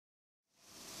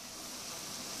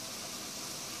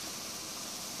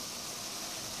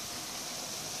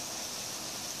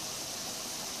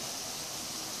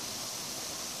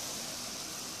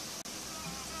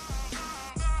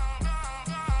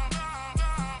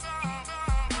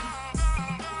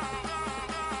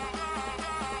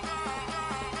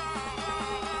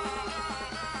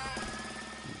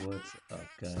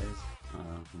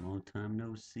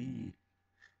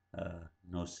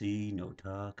see, no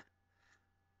talk,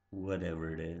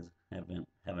 whatever it is. Haven't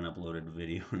uploaded a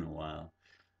video in a while.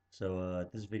 So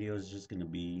this video is just gonna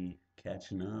be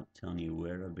catching up, telling you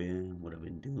where I've been, what I've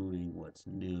been doing, what's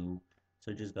new.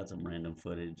 So I just got some random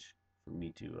footage for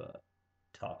me to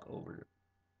talk over.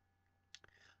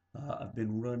 I've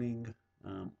been running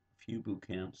a few boot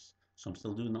camps, so I'm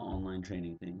still doing the online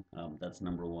training thing. That's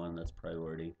number one, that's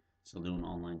priority. Still doing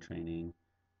online training.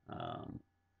 Um,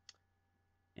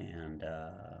 and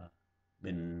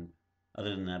been other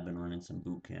than that, I've been running some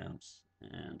boot camps,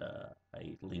 and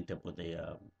I linked up with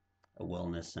a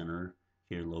wellness center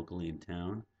here locally in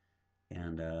town,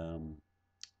 and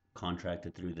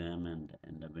contracted through them,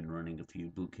 and I've been running a few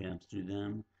boot camps through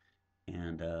them,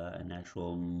 and an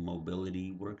actual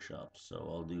mobility workshop. So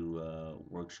I'll do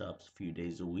workshops a few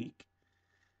days a week,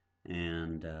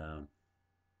 and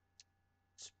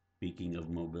speaking of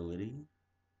mobility,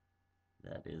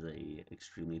 that is a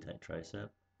extremely tight tricep.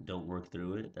 Don't work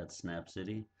through it. That's Snap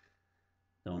City.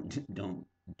 Don't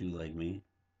do like me.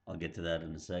 I'll get to that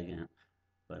in a second.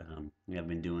 But yeah, I've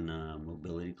been doing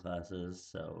mobility classes,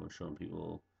 so showing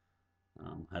people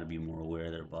how to be more aware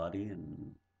of their body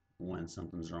and when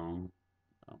something's wrong,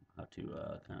 how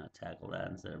to kind of tackle that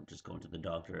instead of just going to the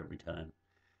doctor every time.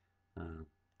 So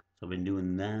I've been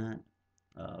doing that.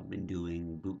 I've been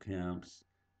doing boot camps,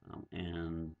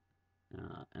 and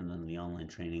then the online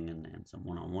training and some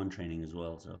one-on-one training as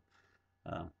well. So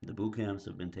the boot camps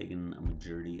have been taking a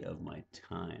majority of my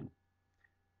time.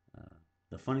 Uh,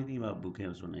 the funny thing about boot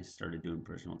camps when I started doing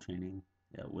personal training,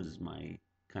 that was my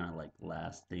kind of like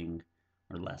last thing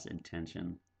or last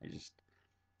intention.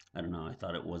 I don't know, I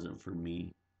thought it wasn't for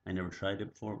me. I never tried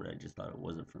it before, but I just thought it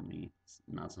wasn't for me. It's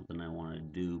not something I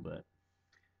wanted to do, but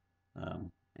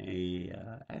um, I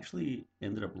actually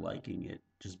ended up liking it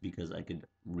just because I could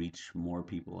reach more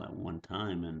people at one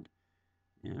time and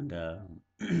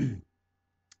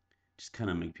just kind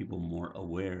of make people more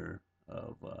aware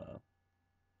of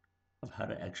how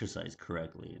to exercise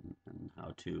correctly and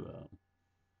how to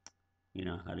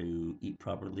how to eat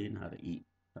properly and how to eat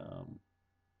um,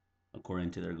 according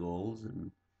to their goals,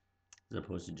 and as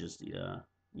opposed to just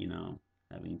you know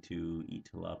having to eat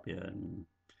tilapia and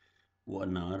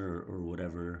whatnot, or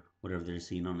whatever they're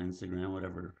seeing on Instagram,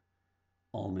 whatever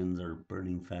almonds are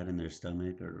burning fat in their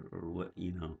stomach, or what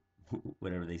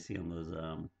whatever they see on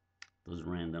those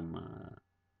random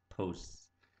posts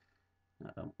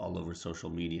all over social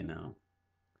media now.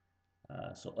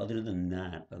 So other than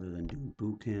that, other than doing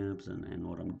boot camps and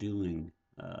what I'm doing,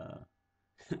 uh,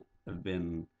 I've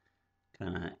been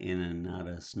kind of in and out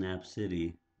of Snap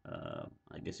City.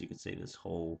 I guess you could say this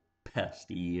whole past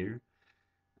year.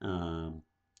 Um,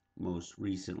 Most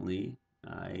recently,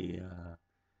 I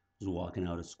was walking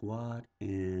out a squat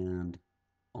and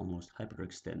almost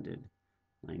hyperextended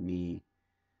my knee.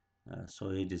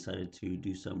 So I decided to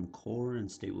do some core and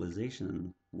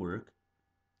stabilization work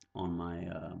on my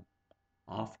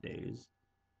off days.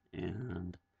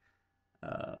 And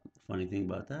funny thing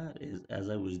about that is, as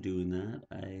I was doing that,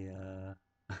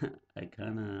 I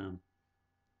kind of,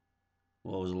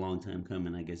 well, it was a long time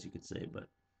coming, I guess you could say, but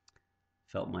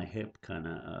felt my hip kind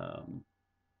of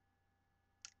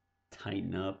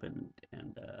tighten up, and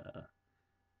the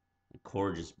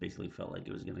core just basically felt like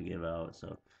it was gonna give out.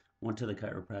 So went to the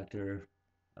chiropractor.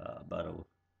 About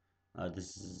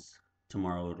this is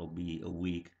tomorrow. It'll be a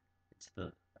week. It's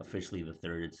the officially the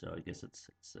third, so I guess it's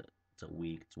a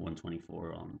week. It's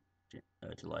 124 on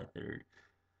July 3rd.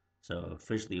 So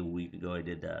officially a week ago I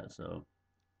did that. So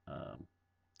um,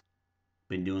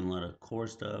 been doing a lot of core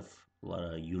stuff, a lot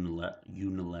of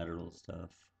unilateral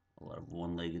stuff, a lot of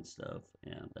one-legged stuff,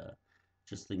 and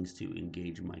just things to and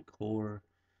engage my core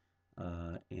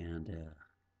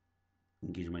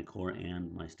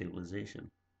and my stabilization.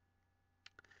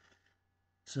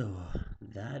 So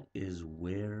that is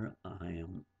where I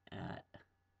am at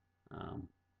um,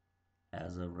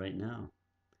 as of right now.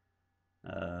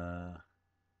 Uh,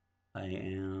 I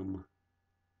am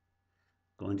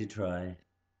going to try,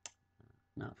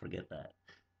 not forget that,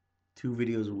 2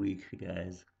 videos a week,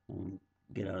 guys. I'll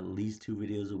get out at least 2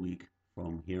 videos a week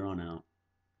from here on out.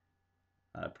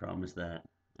 I promise that.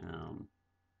 Um,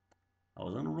 I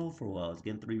was on a roll for a while. I was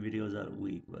getting 3 videos out a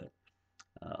week, but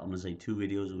I'm gonna say 2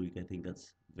 videos a week. I think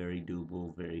that's very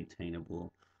doable, very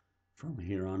attainable from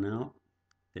here on out.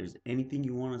 If there's anything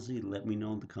you want to see, let me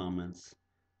know in the comments.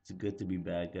 It's good to be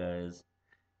back, guys,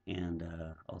 and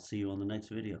I'll see you on the next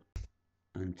video.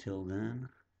 Until then,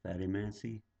 Fatty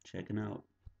Mancy checking out.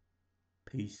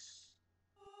 Peace.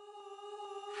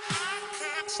 I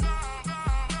can't stop.